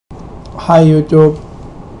Hi YouTube.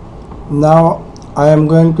 Now I am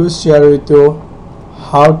going to share with you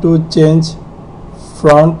how to change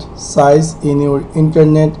font size in your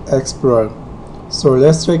Internet Explorer. So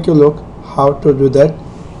let's take a look how to do that.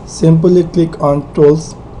 Simply click on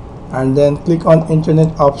Tools and then click on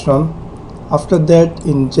Internet option. After that,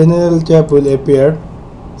 in General tab will appear.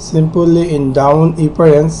 Simply in down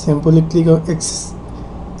appearance, simply click on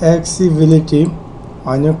Accessibility.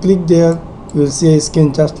 When you click there, you will see a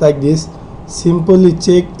screen just like this. Simply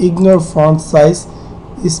check ignore font size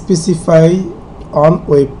specify on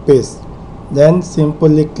web page. Then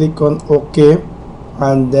simply click on OK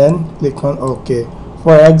and then click on OK.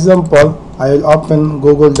 For example, I will open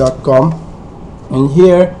google.com and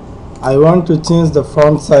here I want to change the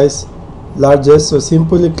font size largest, so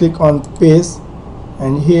simply click on paste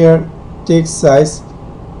and here text size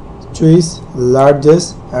choose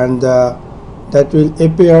largest and that will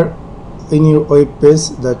appear in your web page.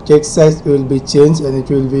 The text size will be changed and it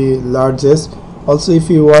will be largest. Also, if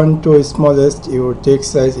you want to smallest your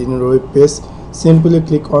text size in your web page, simply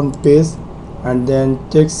click on paste and then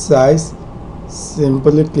text size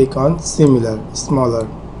simply click on smaller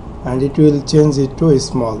and it will change it to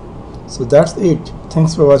small. So that's it.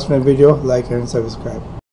 Thanks for watching my video. Like and subscribe.